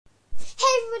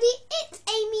everybody, it's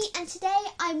Amy and today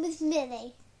I'm with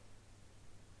Millie.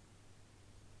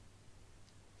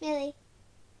 Millie.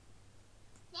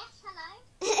 Yes,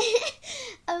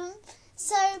 hello.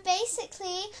 So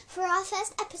basically for our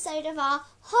first episode of our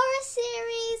horror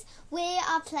series, we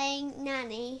are playing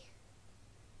Nanny.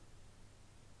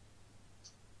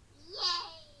 Yay!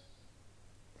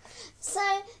 So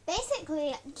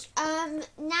basically,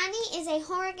 Nanny is a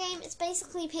horror game. It's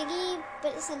basically Piggy,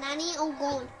 but it's a nanny. Oh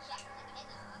god.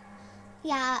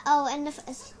 Yeah. Oh, and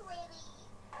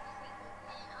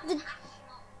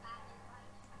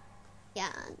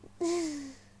yeah.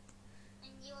 And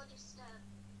you're just a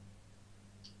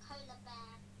polar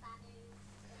bear baboo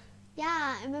thing.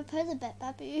 Yeah, I'm a polar bear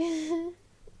baboo.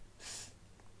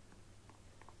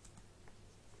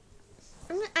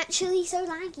 I'm actually so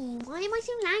laggy. Why am I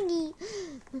so laggy?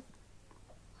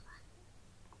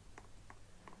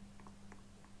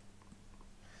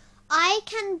 I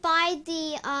can buy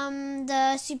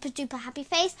the super duper happy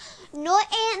face, not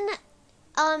in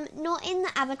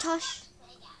the avatar.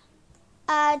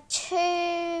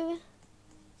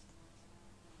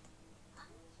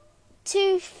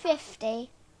 $250.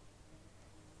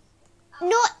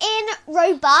 Not in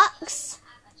Robux.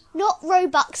 Not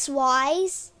Robux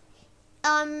wise.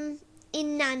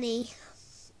 In Nanny.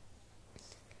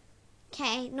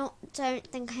 Okay, don't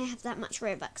think I have that much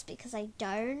Robux because I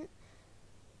don't.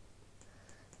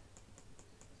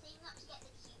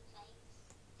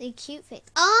 The cute face.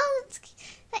 Oh,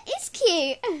 that is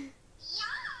cute. Yeah!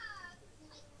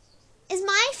 Is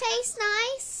my face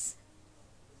nice?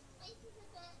 Space is a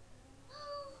bit...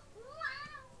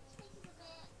 wow! Space is a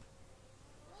bit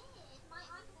weird. My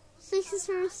eyeballs This is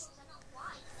are not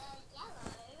white, they're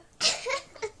yellow.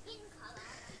 My skin colour.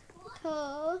 What?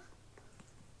 Cool.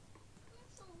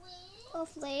 That's so weird.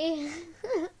 Lovely.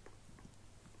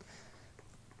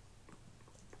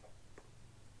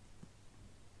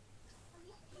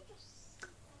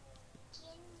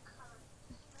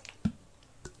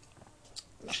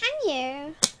 Can you?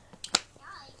 Yeah,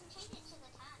 you can change it to the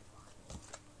tan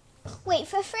one. Wait,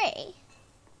 for free?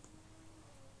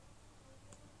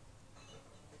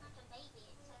 Not a baby,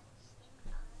 it says skin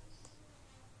colours.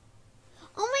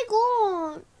 Oh my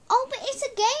god. Oh, but it's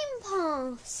a game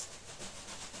pass.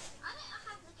 I don't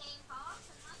have the game pass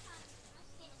and my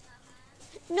skin is not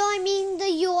tan. No, I mean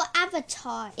your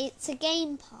avatar. It's a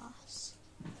game pass.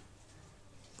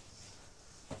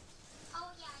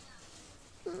 Oh yeah,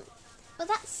 I know. Well,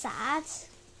 that's sad.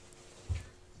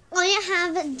 I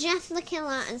have Jeff the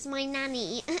Killer as my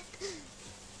nanny.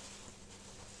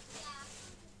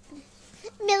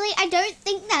 Millie, I don't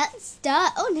think that's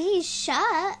dirt on his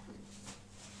shirt.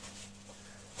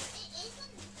 It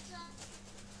isn't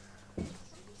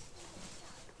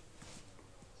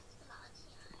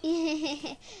I'm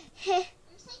saying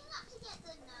that to get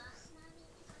the nurse nanny.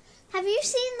 Have you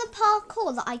seen the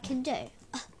parkour that I can do?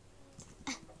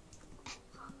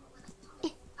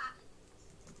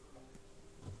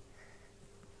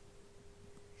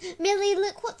 Millie,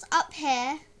 look what's up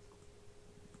here.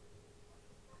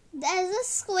 There's a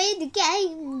Squid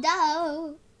Game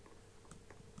doll.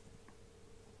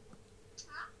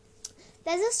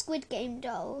 There's a Squid Game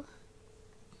doll.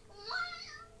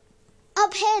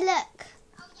 Up here, look.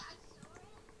 Oh yeah, I saw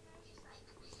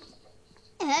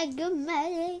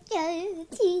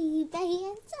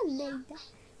it.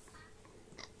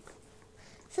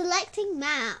 Selecting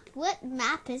map. What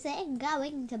map is it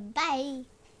going to be?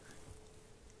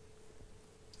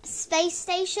 Space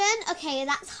station? Okay,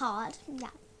 that's hard.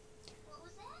 Yeah. What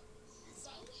was it?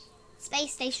 Station?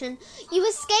 Space station. You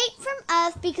escaped from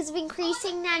Earth because of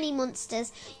increasing nanny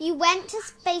monsters. You went to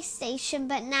space station,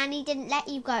 but Nanny didn't let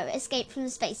you go. Escape from the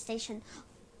space station.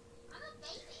 I'm a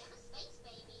baby. I'm a space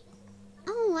baby.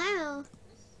 Oh, wow.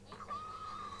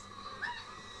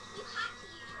 You have to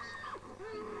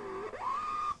use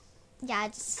your Yeah,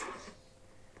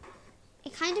 I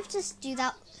kind of just do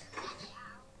that. let it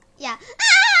out. Yeah.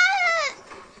 Ah!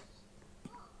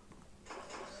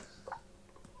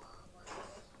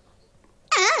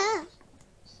 Ah!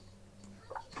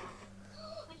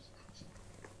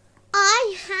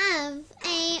 I have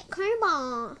a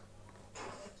crowbar.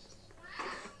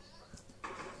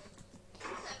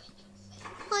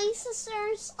 Hi,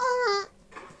 sisters. Ah.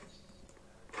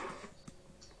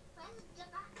 Where's the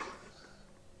back?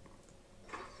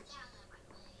 Down there, by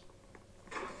the way.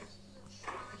 You're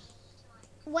trying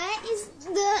to Where is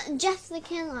the Jeff the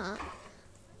Killer?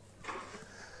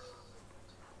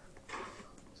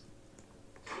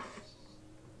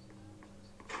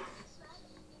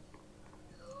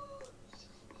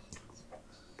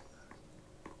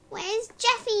 Where's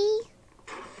Jeffy?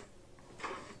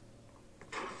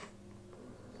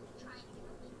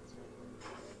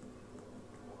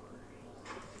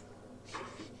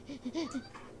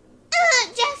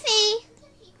 Jeffy!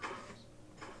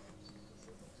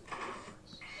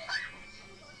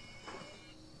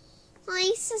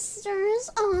 Hi, sisters.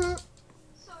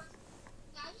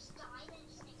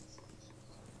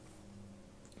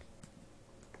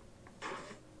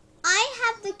 I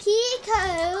have the key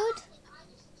code.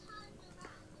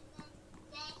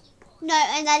 No,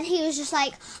 and then he was just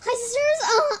like, hi,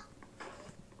 sisters.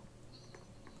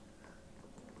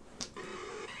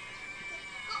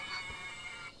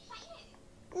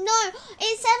 No,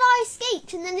 it said I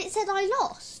escaped and then it said I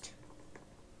lost.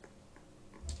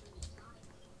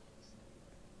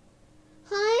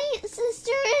 Hi,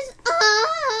 sisters.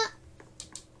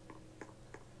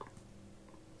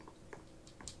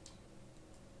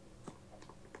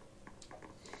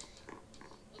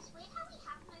 It's weird how we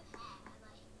have no hair.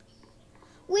 Like,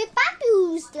 We're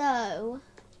baboos, though.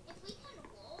 if we can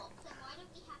walk, then why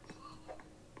don't we have hair?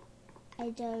 I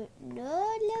don't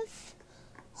know, love.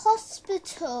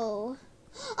 Hospital.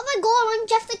 Oh my god, I'm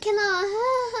Jeff the Killer. Don't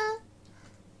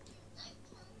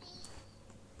kill me.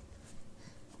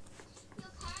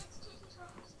 Your parents took you to a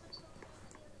hospital for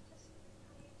you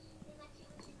because they left you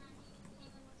with your nanny who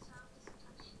became a monster after some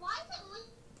time. Why is it always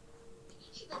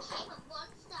she became a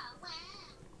monster? Wow.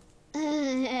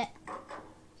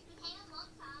 She became a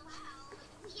monster. Wow.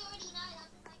 We already know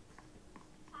that's in like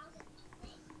thousands of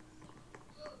things.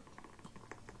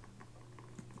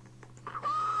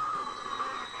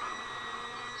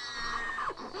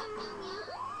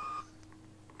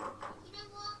 You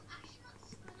know what?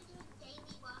 Astronauts are going to do a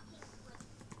daily working with.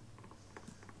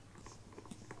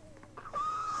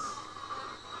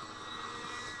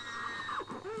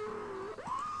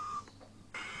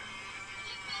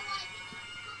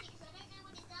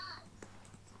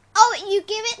 Oh, you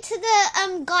give it to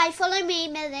the guy. Follow me,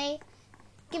 Millie.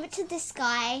 Give it to this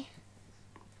guy.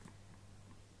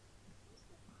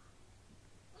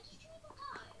 Where did you even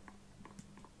go?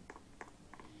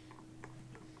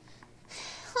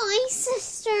 Hi,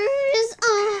 sisters.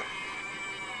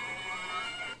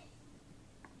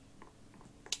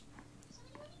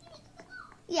 Somebody already gave it to the guy.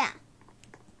 Yeah.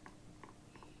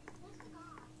 Where's the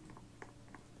guy?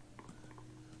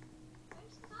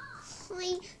 Where's the guy? Hi,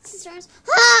 sisters.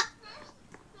 Where's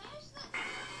the...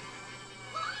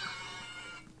 What?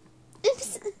 Oops.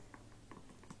 No,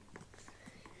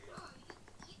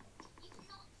 you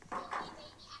cannot steal my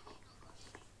baby astronaut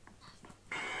costume.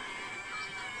 No. I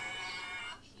have the same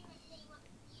costume as they want.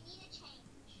 You need a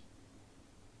change.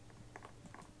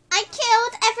 I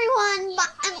killed everyone, but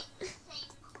Having the same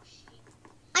costume.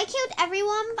 I killed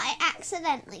everyone, but I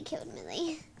accidentally killed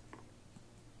Millie.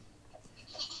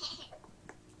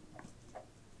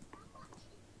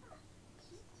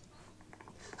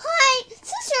 Hi,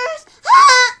 sisters.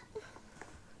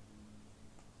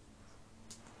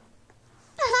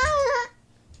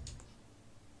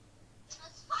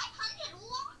 That's 500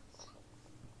 watts.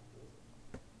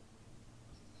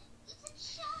 It's a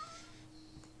charge.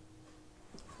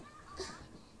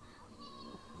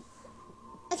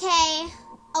 Okay,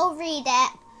 I'll read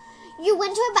it. You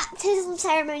went to a baptism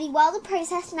ceremony. While the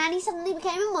process, Nanny suddenly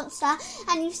became a monster,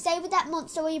 and you stayed with that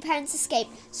monster while your parents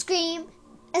escaped. Scream,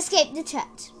 escape the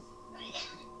church.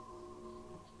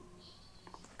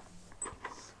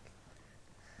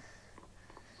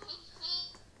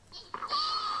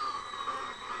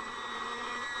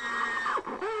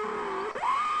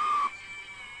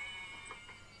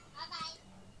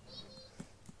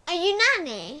 Are you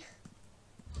Nanny?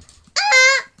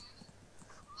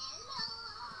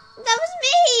 That was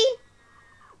me.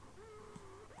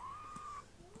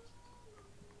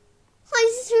 Hi,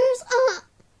 sisters.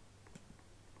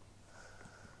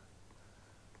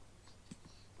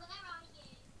 Where are you?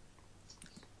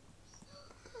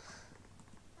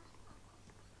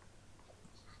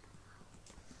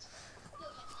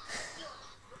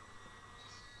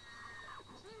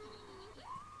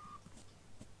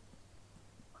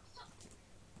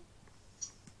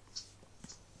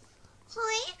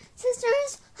 Hi,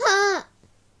 sisters.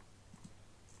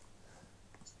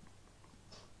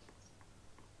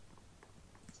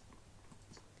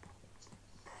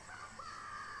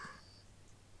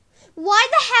 Why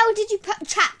the hell did you put a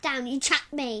trap down? You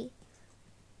trapped me.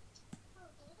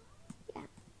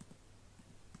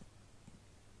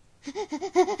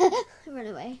 Run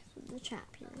away from the trap,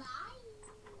 you know.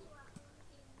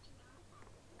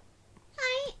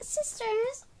 Hi,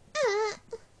 sisters. What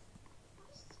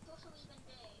does this bottle even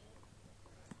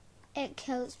do? It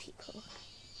kills people.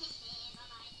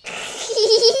 Bye-bye.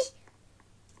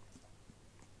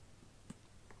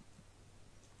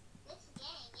 This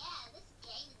game, yeah, this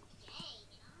game is the game,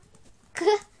 you know? Can I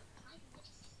even get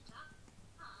to start?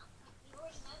 Like, we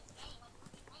already know the game.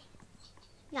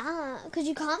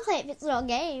 you can't play it if it's not a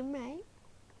game, right?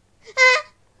 Ah!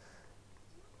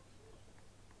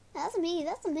 That's me.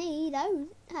 Don't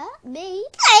hurt me,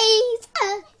 please.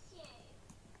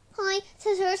 Hi,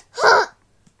 sisters. Huh.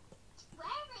 Where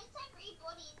is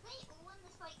everybody? Is they all in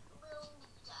this like little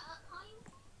dirt pile?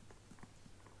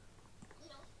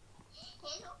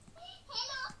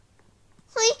 Hello.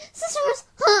 Hi, sisters.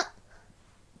 Huh.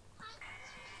 Hi,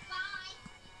 bye.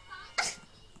 Bye.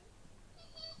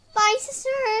 Bye,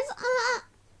 sisters.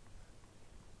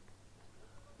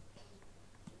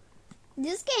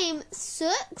 This game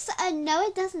sucks. No,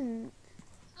 it doesn't.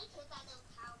 I took that little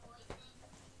cowboy thing.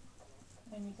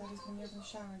 Anybody can have a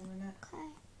shower in a minute. Okay.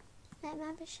 Let me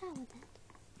have a shower then.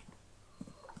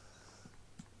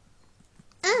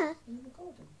 Are you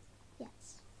recording?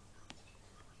 Yes.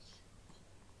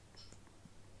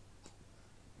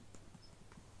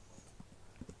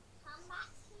 Come back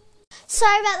to me.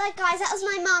 Sorry about that, guys. That was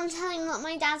my mum telling me that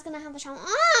my dad's gonna have a shower.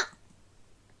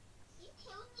 You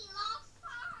killed me last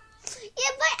time.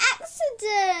 Yeah, by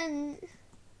accident.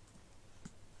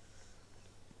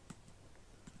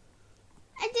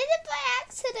 I did it by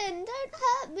accident. Don't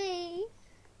hurt me.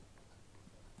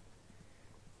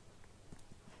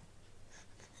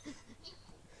 I'm just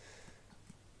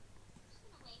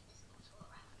gonna wave this bottle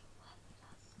around or whatever it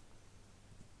does.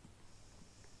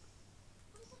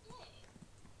 What does it do?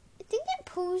 I think it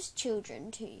pulls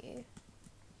children to you. I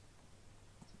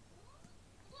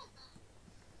don't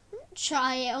know.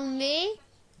 Try it on me.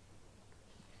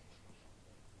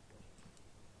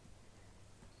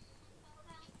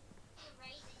 You're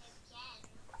raising again.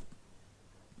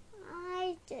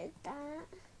 I did that.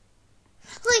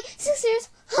 Hi, sisters.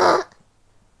 Huh.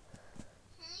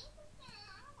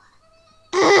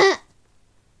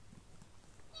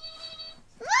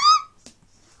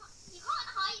 You can't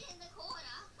hide in the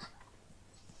corner.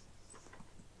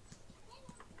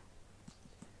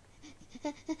 Do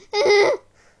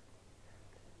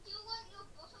you want your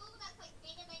bottle that's like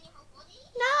bigger than your whole body?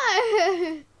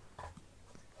 No.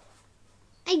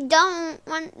 I don't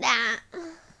want that. Can't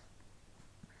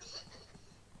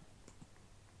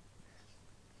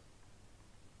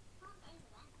go to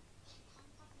them. 10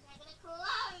 seconds, they're gonna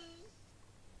close.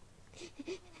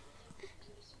 You're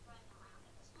just running around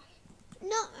at this point.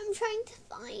 No, I'm trying to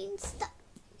find stuff.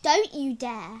 Don't you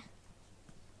dare.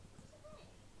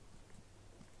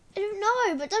 I don't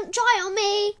know, but don't try on me.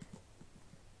 I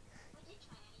did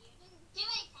try on you. Didn't do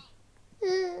anything.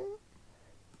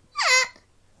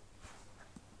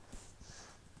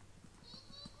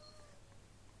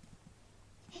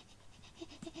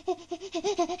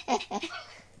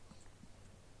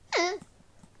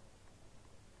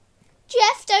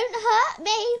 Jeff, don't hurt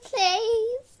me,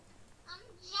 please.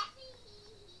 Jeffy.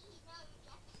 No,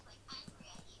 Jeff is like angry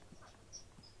at you.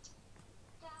 It's like,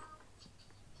 down.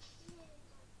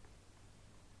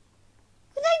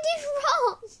 What did I do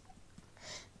wrong?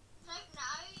 Don't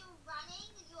know, you're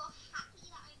running and you're happy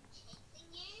that I'm chasing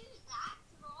you.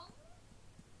 That's wrong.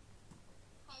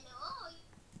 Hello? Are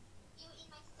you in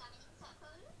my summoning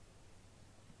circle?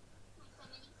 My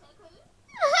summoning circle?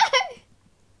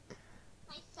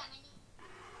 My summoning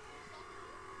circle?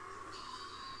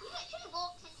 You literally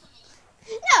walked into me.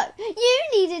 No, you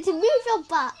needed to move your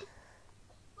butt.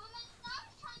 Well, I was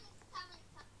trying to summon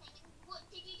something and what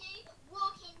did you do?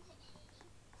 Walk into me.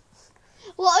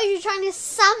 What are you trying to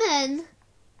summon? I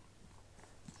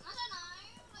don't know,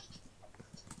 like...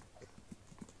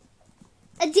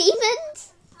 A demon?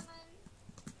 Summon.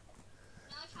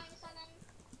 No, trying to summon.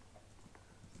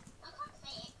 I can't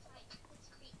say it 'cause like it's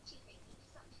too creepy for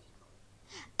some people.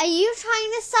 Are you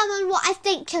trying to summon what I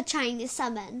think you're trying to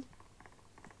summon?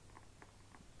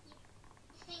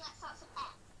 The thing that starts with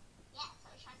F. Yes, I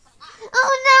was trying to summon that.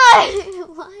 Oh no!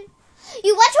 What?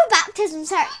 You went to a baptism,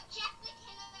 sir. I'm Jeff the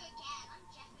Killer again. I'm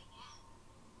Jeff again.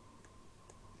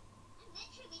 I'm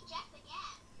literally Jeff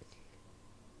again.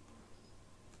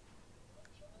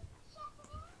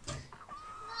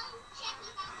 No,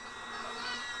 Jeffy's out.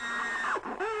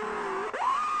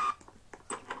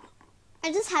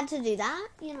 I just had to do that,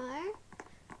 you know,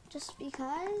 just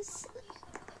because.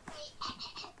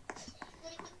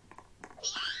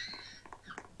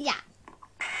 Yeah.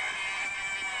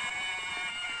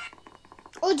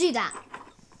 Or do that.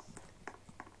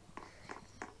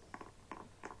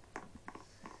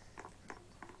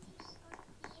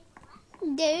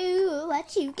 Do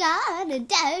what you gotta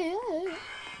do.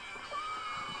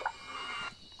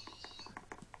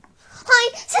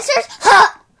 Hi, sisters.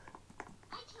 Huh.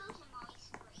 I killed him while he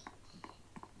screamed.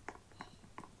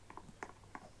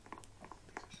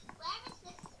 Where is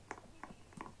this?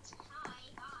 Hi,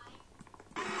 bye.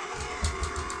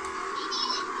 Maybe you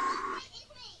left right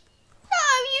into me. No.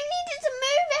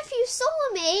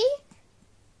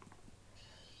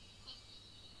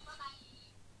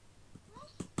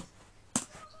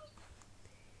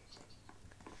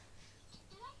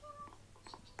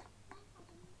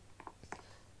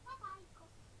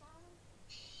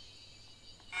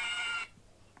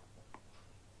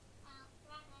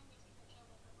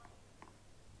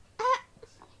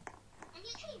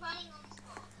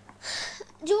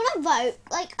 vote.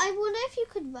 Like, I wonder if you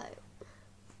could vote.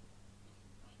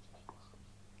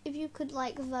 If you could,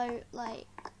 like, vote, like,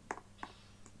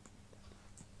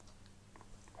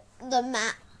 the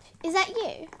map. Is that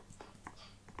you?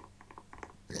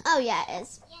 Oh, yeah, it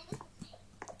is. Yeah, this is me.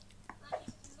 But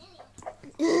it's a million.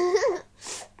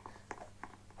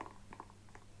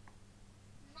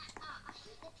 I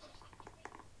hate the toy factory.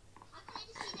 How can I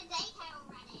just see the daycare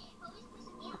already? It's always supposed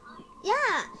to be at home.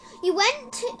 Yeah, you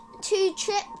went to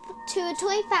trip to a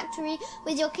toy factory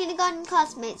with your kindergarten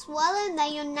classmates. While in there,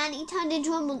 your nanny turned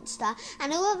into a monster,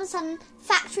 and all of a sudden,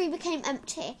 factory became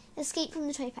empty. Escape from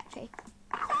the toy factory.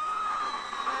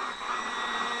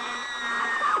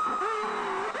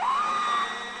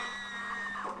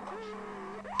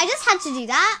 I just had to do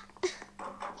that. Yeah,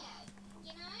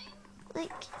 you know?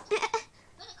 Like, I'm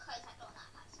gonna close that door now,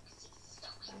 guys, because you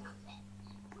stole my outfit.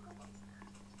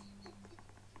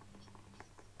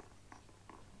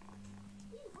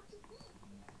 Ew, what is this?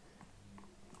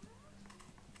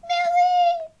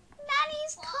 Millie,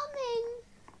 Nanny's coming.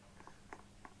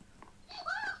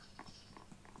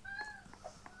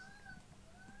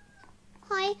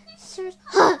 Hi, sir. I can sit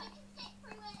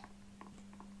through it.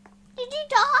 Did you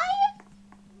die?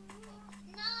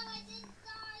 No, I didn't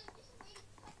die. I'm just a really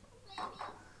quick little baby.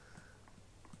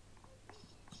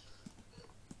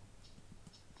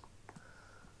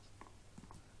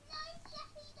 No,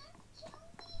 Jeffy, don't kill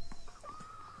me.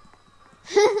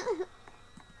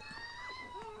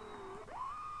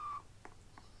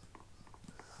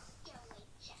 Go away,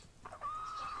 Jeff.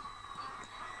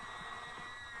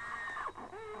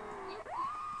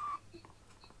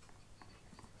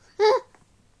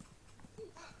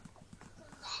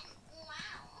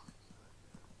 Wow.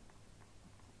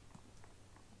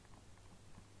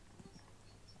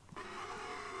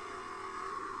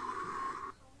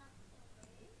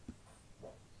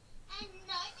 And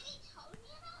nobody told me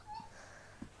about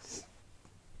this?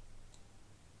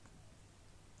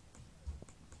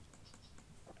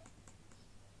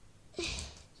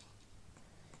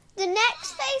 The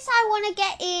next face I want to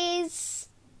get is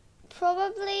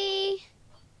probably...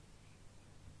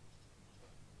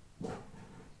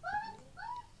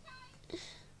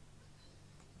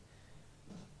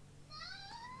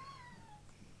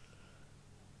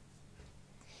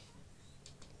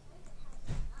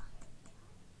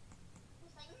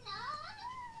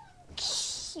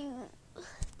 cute.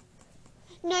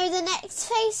 No, the next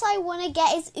face I want to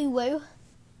get is Uwu.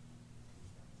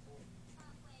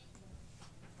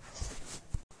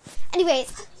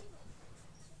 Anyways,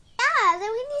 yeah,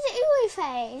 then we need an Uwu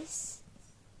face.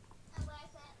 Oh,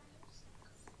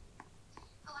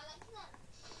 I like the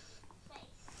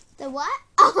face. The what?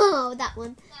 Oh, that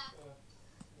one.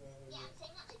 Yeah, I'm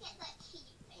saying not to get the cute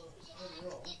face, because you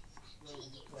know it's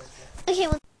cute. Okay,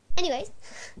 well, anyways.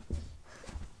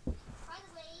 By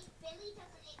the way, Billy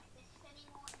doesn't exist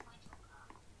anymore in my talker.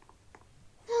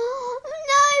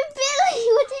 No, Billy,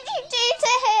 what did you do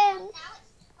to him? Now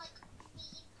it's like me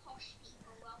posh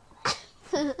people roleplay.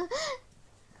 And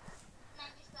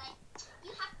I'm just like,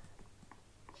 you have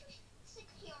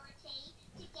security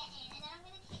to get in, and then I'm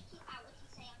going to kick you out if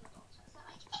you say I'm your daughter. So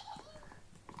like,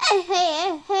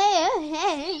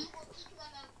 Hey.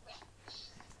 because I'm a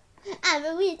witch. I'm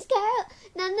a witch girl.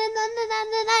 Na na na na na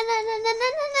na na na na na na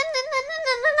na na na na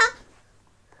na na na.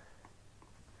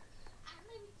 I'm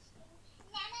a witch girl.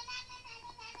 Na na na na na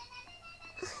na na na na na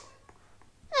na.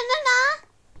 Na na na.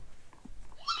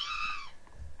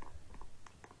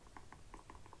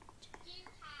 Do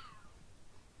how?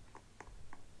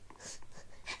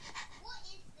 What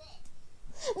is this?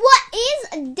 What is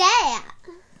that?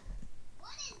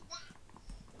 What is that?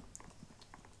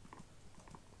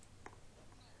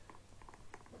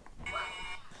 Why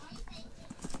are you saying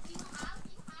do how?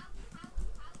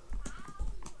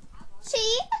 She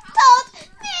told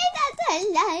me that the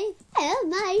life of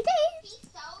my He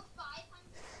sold 500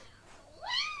 pounds.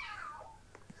 Wow!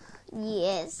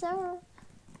 Yes, sir.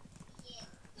 Yes.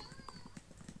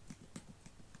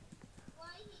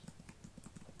 Why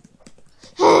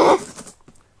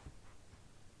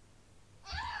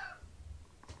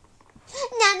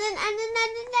Na na na na na na na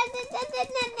na na na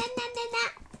na na na.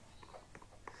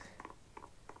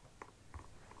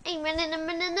 I'm running.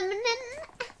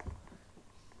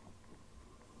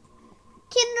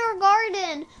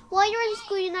 Kindergarten. While you were in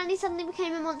school, your nanny suddenly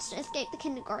became a monster. Escape the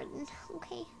kindergarten.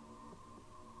 Okay.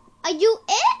 Are you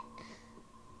it?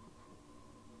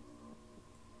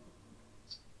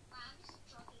 Wow, I'm just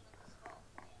jogging on the spot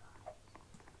for your life.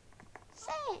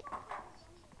 Say it.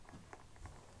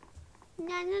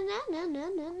 Na na na na na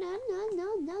na na na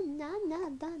na na na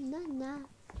na na na.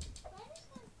 Where is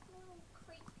that little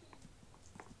creepy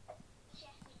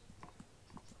Jeffy thing?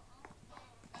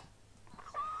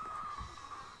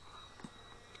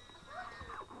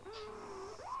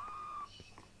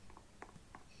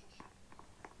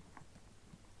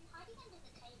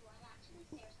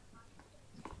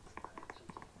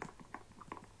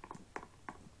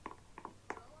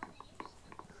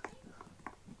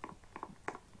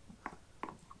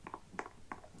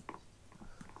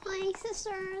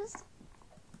 sisters.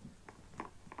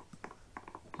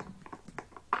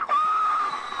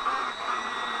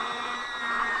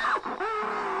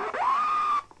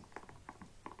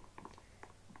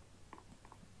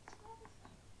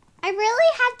 I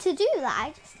really had to do that.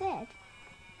 I just did. Yeah.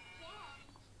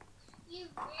 You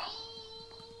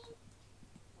ring.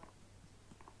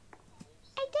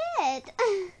 I did.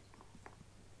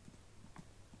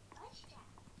 Where's Jack?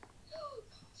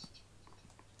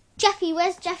 Jeffy,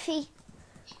 where's Jeffy?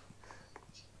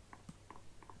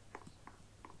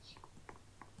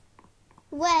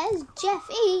 Where's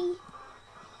Jeffy?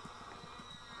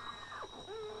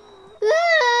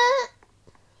 Ah!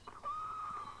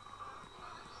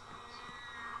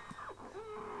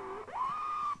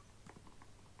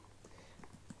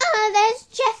 Ah, there's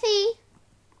Jeffy.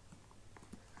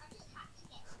 I just had to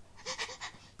get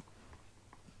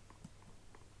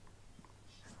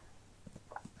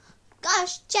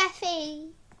Gosh, Jeffy.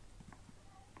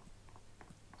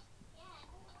 yeah.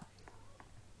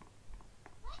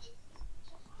 What is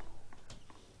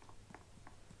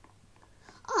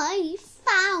I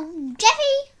found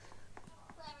Jeffy.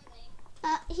 Where are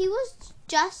they? He was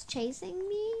just chasing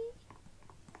me.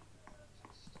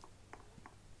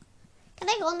 Can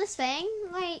I go on this thing?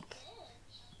 Like,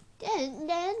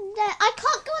 I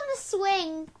can't go on the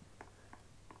swing.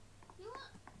 You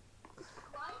want?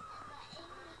 Why isn't that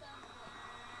Amy going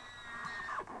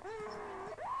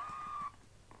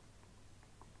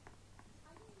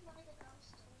I'm in one of the girls'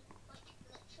 toilets. Like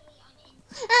literally, I'm in.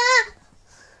 Ah!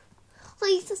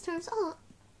 My sisters. Oh,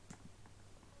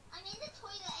 I'm in the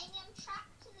toilet, Amy. I'm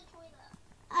trapped in the toilet.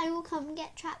 I will come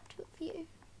get trapped with you. I'm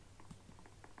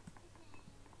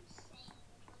staying in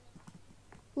the toilet.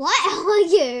 What are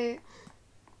you?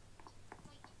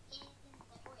 Like in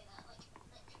the toilet, like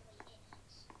literally in it.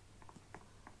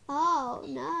 Oh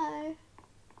no.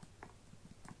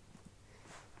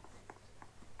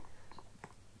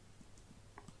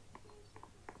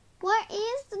 Where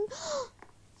is the...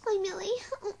 Hi, Millie.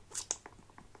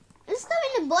 Let's go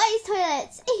in the boys'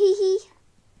 toilets. I'm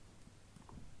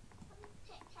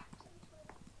trapped in the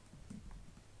toilet.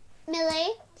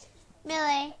 Millie,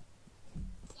 Millie,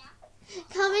 Yeah.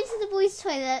 come into the boys'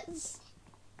 toilets.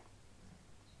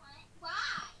 Why?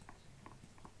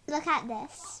 Look at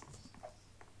this.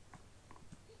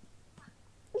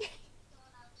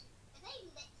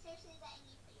 Seriously letting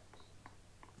you put your feet in?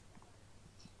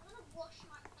 I'm gonna wash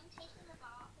my. I'm taking the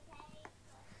bath,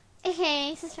 okay?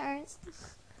 Okay, sisters.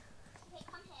 Okay,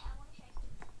 come here. I want to show you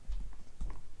something.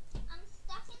 I'm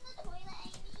stuck in the toilet,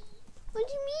 Amy. What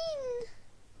do you mean?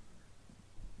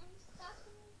 I'm stuck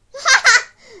in.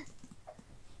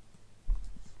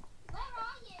 Where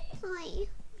are you? Hi,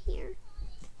 I'm here.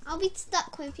 I'll be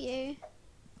stuck with you.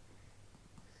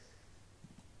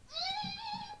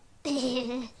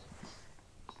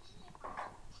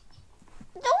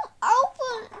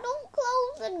 Don't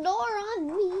close the door on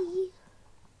me.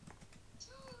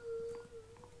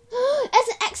 As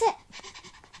an exit.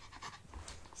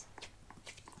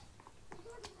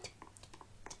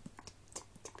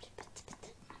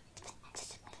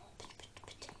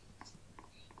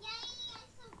 Yay! I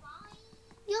survived.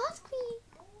 Yes, queen.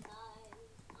 Oh no.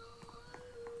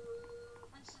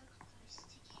 I'm so close to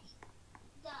getting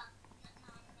done. No.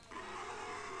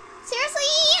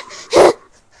 Seriously?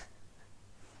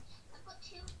 I've got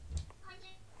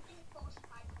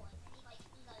 245 coins. I need like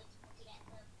loads more to get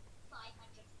the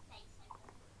 500 face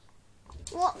open.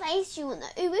 What face do you want? The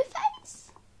uwu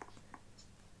face?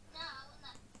 No, I want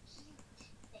that cute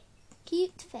face.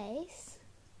 Cute face.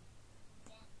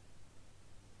 Yeah.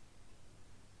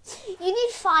 You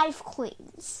need 5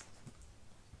 coins.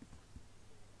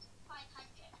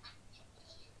 500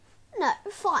 actually. No,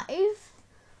 5. To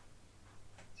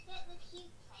get the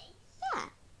cute face. Yeah.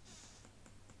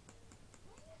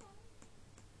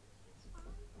 That's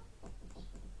fine.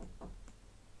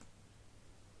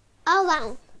 Oh,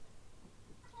 wow.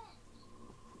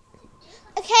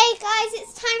 Okay, guys,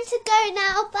 it's time to go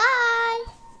now. Bye.